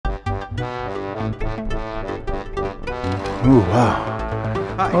Ooh, wow.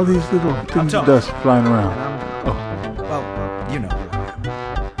 Hi. All these little things of dust flying around. Well, you know who I am.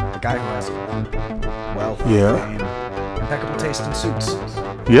 The guy who has wealth, Yeah. fame, impeccable taste in suits.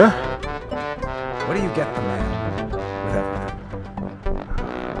 Yeah? What do you get the man with everything?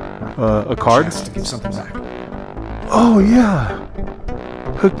 A card? Chance to give something back. Oh, yeah.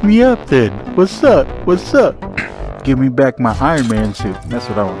 Hook me up then. What's up? What's up? Give me back my Iron Man suit. That's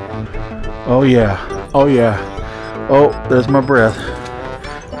what I want. Oh, yeah. Oh, yeah. Oh, there's my breath.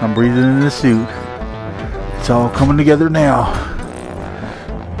 I'm breathing in the suit. It's all coming together now.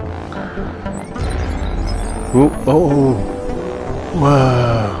 Oh, oh.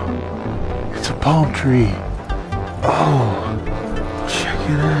 Whoa. It's a palm tree. Oh. Check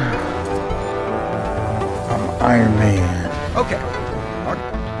it out. I'm Iron Man. Okay.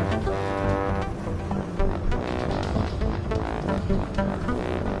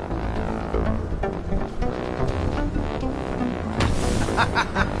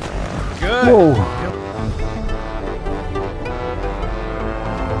 Good. Whoa.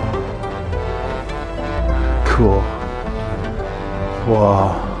 Cool. Wow.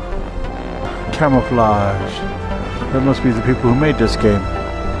 Camouflage. That must be the people who made this game.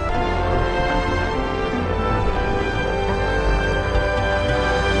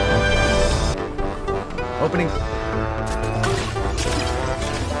 Opening.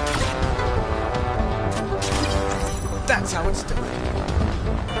 That's how it's done.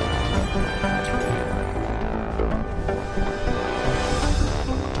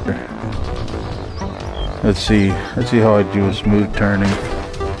 Let's see how I do a smooth turning.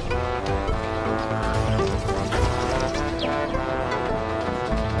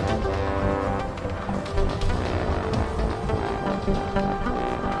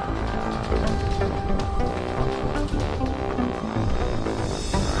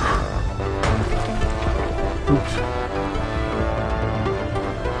 Oops.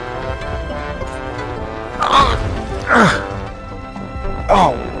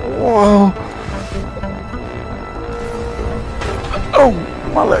 Oh, whoa. Oh,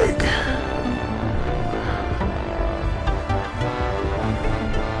 my leg.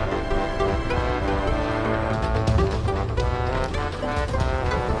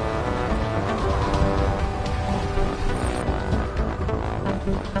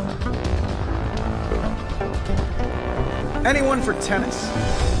 Anyone for tennis?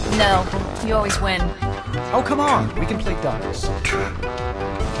 No, you always win. Oh, come on. We can play doubles.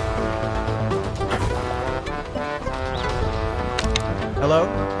 Hello?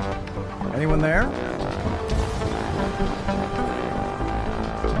 Anyone there?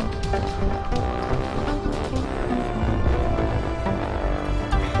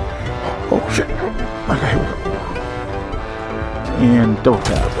 Oh, shit. Okay, here we go. And double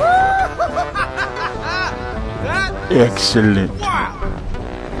tap. Excellent. Wow!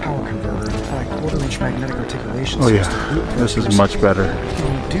 Power converter applied quarter-inch magnetic articulation. Oh yeah, this is much better.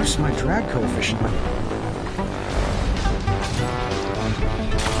 Can reduce my drag coefficient.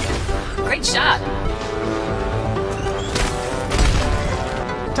 Great shot.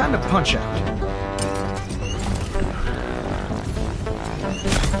 Time to punch out.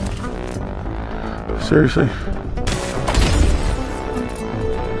 Seriously?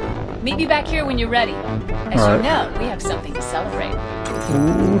 Meet me back here when you're ready. As All you right. know, we have something to celebrate.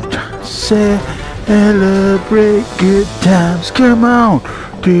 Ooh, celebrate good times. Come on.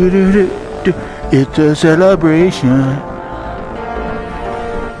 Do, do, do, do. It's a celebration.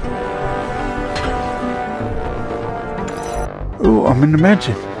 Oh, I'm in the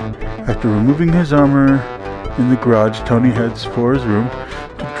mansion. After removing his armor in the garage, Tony heads for his room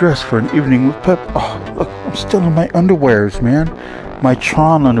to dress for an evening with Pep. Oh, look, I'm still in my underwears, man. My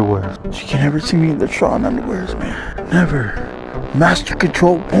Tron underwears. You can never see me in the Tron underwears, man. Never. Master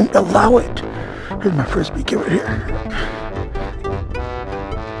Control won't allow it. Here's my frisbee. Give it here.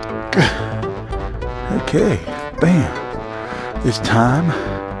 Okay, bam. It's time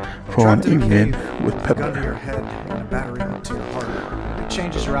for an evening with A gun to your Pepper. head and a battery to your heart. It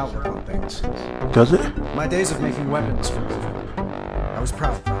changes your outlook on things. Does it? My days of making weapons were over. I was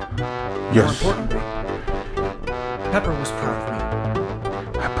proud of them. Yes. More importantly, Pepper was proud of me.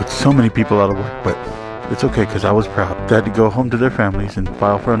 I put so many people out of work, but it's okay because I was proud. They had to go home to their families and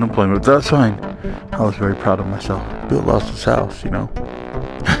file for unemployment, but that's fine. I was very proud of myself. Bill lost his house, you know.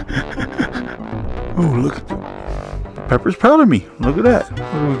 Oh, look at that. Pepper's proud of me. Look at that.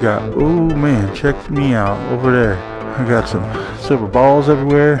 What do we got? Oh, man, check me out over there. I got some silver balls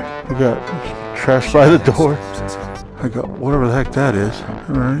everywhere. I got trash by the door. I got whatever the heck that is.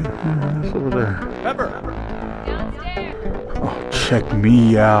 All right, it's over there. Pepper! Oh, check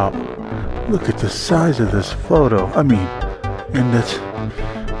me out. Look at the size of this photo. I mean, and it's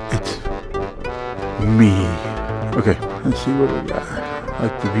me. Okay, let's see what we got.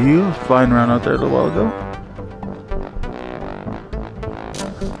 Like the view flying around out there a little while ago.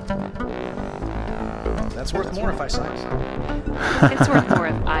 That's worth more if I sign it. It's worth more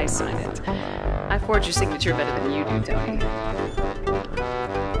if I sign it. I forge your signature better than you do, Tony.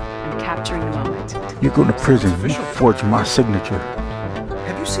 I'm capturing the moment. You're going to prison. You forge my signature.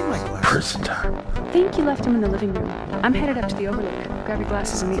 Have you seen my glasses? Prison time. I think you left him in the living room. I'm headed up to the overlook. Grab your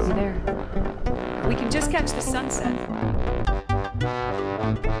glasses and meet me there. We can just catch the sunset.